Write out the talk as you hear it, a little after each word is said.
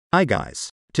Hi guys.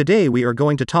 Today we are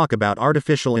going to talk about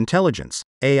artificial intelligence,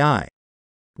 AI.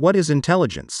 What is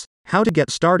intelligence? How to get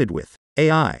started with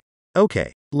AI.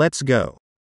 Okay, let's go.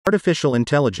 Artificial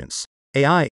intelligence.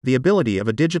 AI, the ability of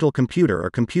a digital computer or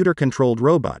computer-controlled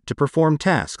robot to perform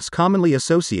tasks commonly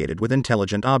associated with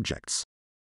intelligent objects.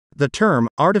 The term,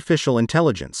 artificial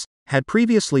intelligence, had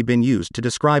previously been used to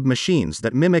describe machines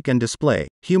that mimic and display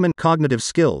human cognitive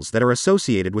skills that are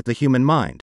associated with the human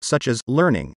mind, such as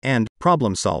learning and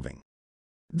problem solving.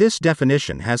 This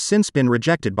definition has since been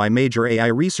rejected by major AI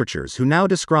researchers who now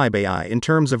describe AI in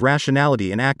terms of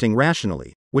rationality and acting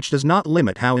rationally, which does not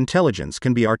limit how intelligence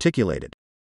can be articulated.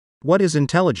 What is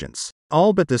intelligence?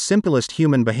 All but the simplest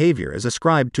human behavior is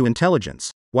ascribed to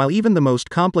intelligence, while even the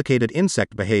most complicated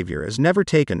insect behavior is never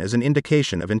taken as an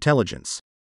indication of intelligence.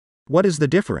 What is the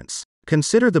difference?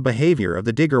 Consider the behavior of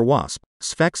the digger wasp,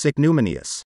 Sphex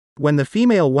ichneumonius. When the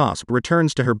female wasp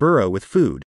returns to her burrow with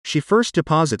food, she first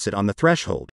deposits it on the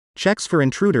threshold, checks for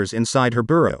intruders inside her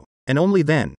burrow, and only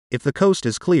then, if the coast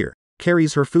is clear,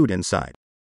 carries her food inside.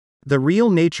 The real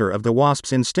nature of the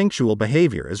wasp's instinctual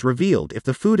behavior is revealed if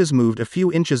the food is moved a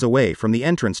few inches away from the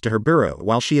entrance to her burrow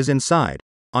while she is inside.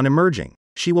 On emerging,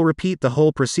 she will repeat the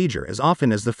whole procedure as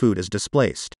often as the food is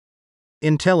displaced.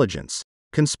 Intelligence,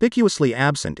 conspicuously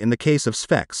absent in the case of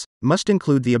Sphex, must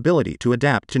include the ability to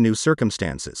adapt to new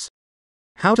circumstances.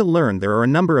 How to learn? There are a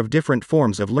number of different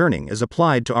forms of learning as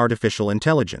applied to artificial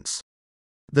intelligence.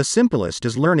 The simplest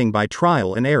is learning by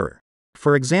trial and error.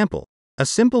 For example, a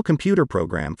simple computer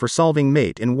program for solving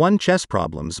mate-in-one chess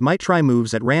problems might try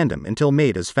moves at random until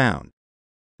mate is found.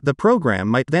 The program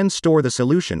might then store the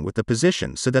solution with the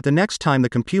position so that the next time the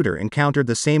computer encountered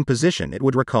the same position it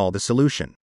would recall the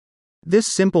solution. This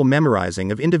simple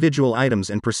memorizing of individual items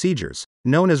and procedures,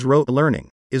 known as rote learning,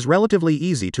 is relatively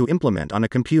easy to implement on a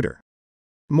computer.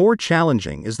 More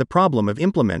challenging is the problem of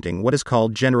implementing what is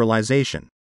called generalization.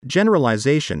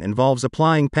 Generalization involves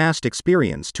applying past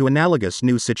experience to analogous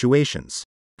new situations.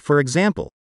 For example,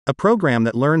 a program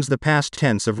that learns the past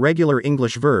tense of regular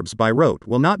English verbs by rote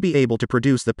will not be able to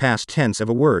produce the past tense of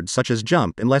a word such as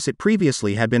jump unless it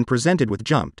previously had been presented with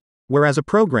jumped, whereas a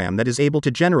program that is able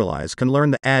to generalize can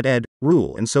learn the add-ed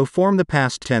rule and so form the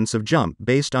past tense of jump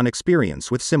based on experience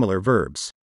with similar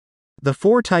verbs. The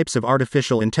four types of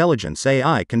artificial intelligence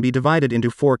AI can be divided into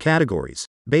four categories,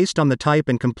 based on the type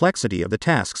and complexity of the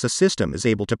tasks a system is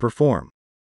able to perform.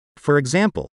 For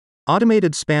example,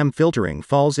 automated spam filtering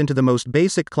falls into the most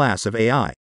basic class of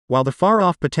AI, while the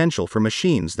far-off potential for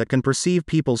machines that can perceive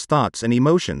people's thoughts and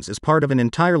emotions is part of an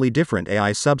entirely different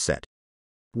AI subset.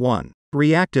 1.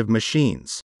 Reactive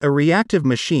machines. A reactive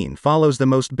machine follows the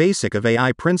most basic of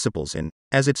AI principles and,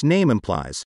 as its name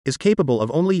implies, is capable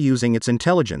of only using its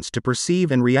intelligence to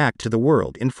perceive and react to the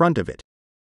world in front of it.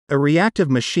 A reactive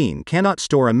machine cannot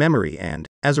store a memory and,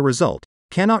 as a result,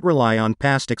 cannot rely on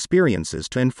past experiences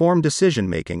to inform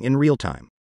decision-making in real time.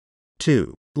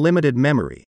 2. Limited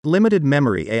memory. Limited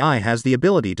memory AI has the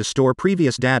ability to store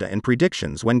previous data and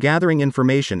predictions when gathering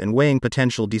information and weighing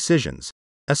potential decisions,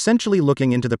 essentially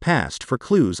looking into the past for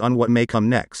clues on what may come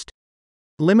next.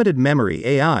 Limited memory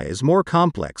AI is more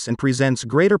complex and presents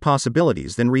greater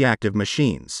possibilities than reactive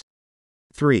machines.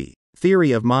 3.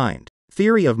 Theory of mind.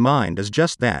 Theory of mind is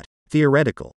just that,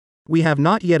 theoretical. We have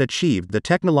not yet achieved the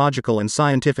technological and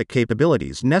scientific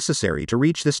capabilities necessary to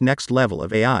reach this next level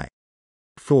of AI.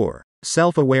 4.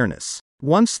 Self-awareness.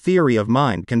 Once theory of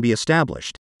mind can be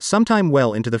established, sometime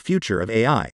well into the future of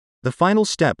AI, the final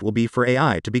step will be for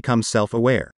AI to become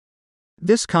self-aware.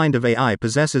 This kind of AI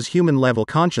possesses human-level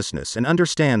consciousness and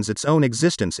understands its own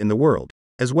existence in the world,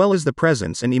 as well as the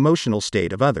presence and emotional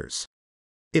state of others.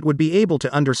 It would be able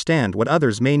to understand what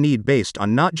others may need based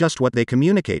on not just what they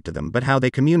communicate to them but how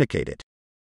they communicate it.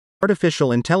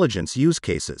 Artificial intelligence use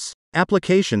cases.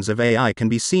 Applications of AI can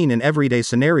be seen in everyday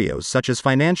scenarios such as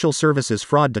financial services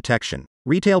fraud detection,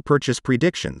 retail purchase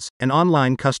predictions, and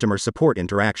online customer support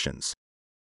interactions.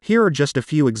 Here are just a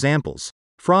few examples.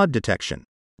 Fraud detection.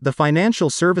 The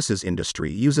financial services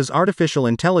industry uses artificial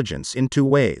intelligence in two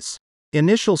ways.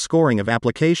 Initial scoring of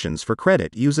applications for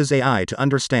credit uses AI to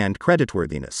understand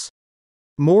creditworthiness.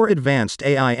 More advanced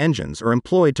AI engines are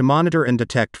employed to monitor and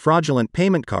detect fraudulent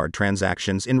payment card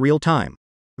transactions in real time.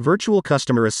 Virtual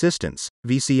customer assistants,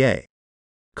 VCA.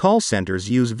 Call centers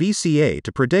use VCA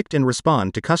to predict and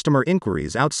respond to customer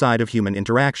inquiries outside of human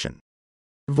interaction.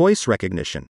 Voice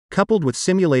recognition, coupled with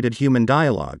simulated human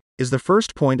dialogue, is the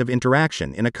first point of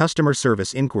interaction in a customer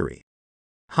service inquiry.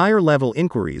 Higher-level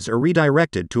inquiries are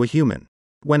redirected to a human.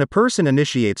 When a person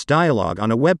initiates dialogue on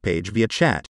a web page via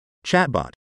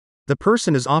chatbot, the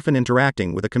person is often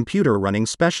interacting with a computer running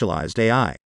specialized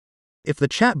AI. If the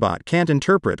chatbot can't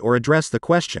interpret or address the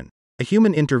question, a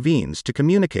human intervenes to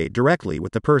communicate directly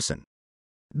with the person.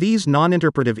 These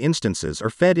non-interpretive instances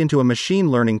are fed into a machine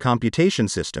learning computation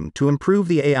system to improve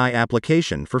the AI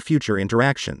application for future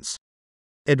interactions.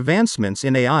 Advancements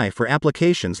in AI for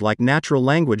applications like natural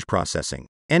language processing,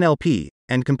 NLP,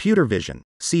 and computer vision,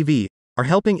 CV, are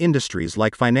helping industries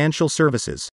like financial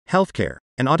services, healthcare,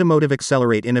 and automotive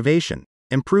accelerate innovation,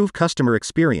 improve customer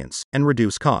experience, and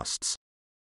reduce costs.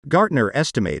 Gartner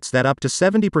estimates that up to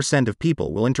 70% of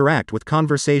people will interact with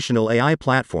conversational AI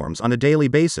platforms on a daily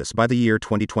basis by the year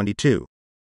 2022.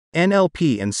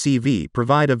 NLP and CV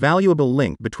provide a valuable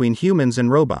link between humans and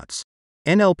robots.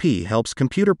 NLP helps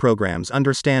computer programs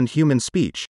understand human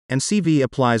speech, and CV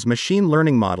applies machine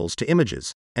learning models to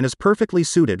images, and is perfectly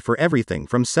suited for everything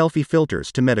from selfie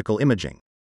filters to medical imaging.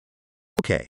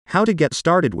 Okay, how to get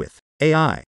started with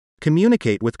AI.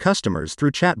 Communicate with customers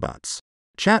through chatbots.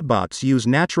 Chatbots use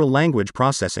natural language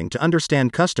processing to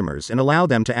understand customers and allow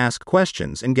them to ask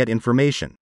questions and get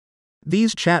information.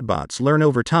 These chatbots learn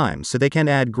over time so they can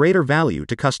add greater value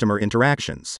to customer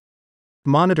interactions.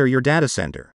 Monitor your data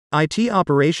center. IT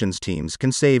operations teams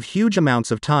can save huge amounts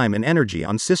of time and energy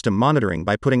on system monitoring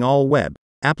by putting all web,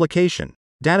 application,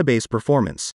 database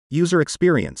performance, user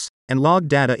experience, and log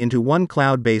data into one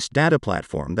cloud-based data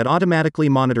platform that automatically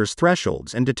monitors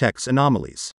thresholds and detects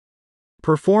anomalies.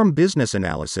 Perform business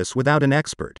analysis without an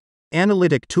expert.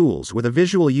 Analytic tools with a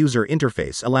visual user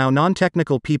interface allow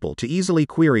non-technical people to easily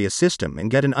query a system and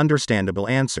get an understandable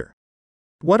answer.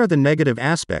 What are the negative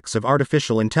aspects of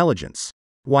artificial intelligence?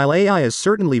 While AI is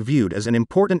certainly viewed as an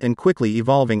important and quickly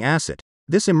evolving asset,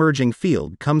 this emerging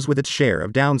field comes with its share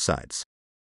of downsides.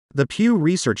 The Pew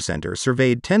Research Center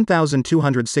surveyed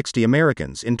 10,260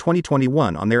 Americans in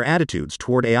 2021 on their attitudes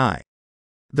toward AI.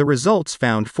 The results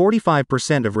found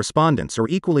 45% of respondents are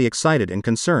equally excited and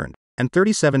concerned, and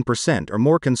 37% are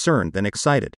more concerned than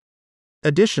excited.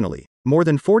 Additionally, more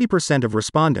than 40% of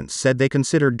respondents said they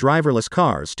considered driverless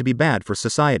cars to be bad for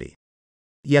society.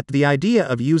 Yet the idea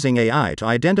of using AI to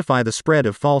identify the spread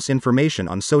of false information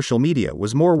on social media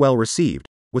was more well received,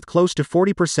 with close to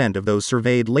 40% of those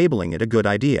surveyed labeling it a good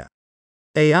idea.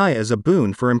 AI is a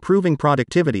boon for improving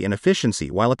productivity and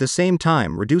efficiency while at the same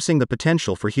time reducing the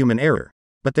potential for human error.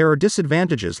 But there are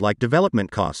disadvantages like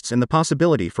development costs and the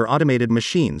possibility for automated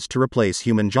machines to replace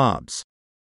human jobs.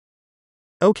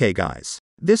 Okay guys,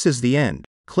 this is the end.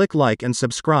 Click like and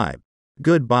subscribe.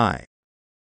 Goodbye.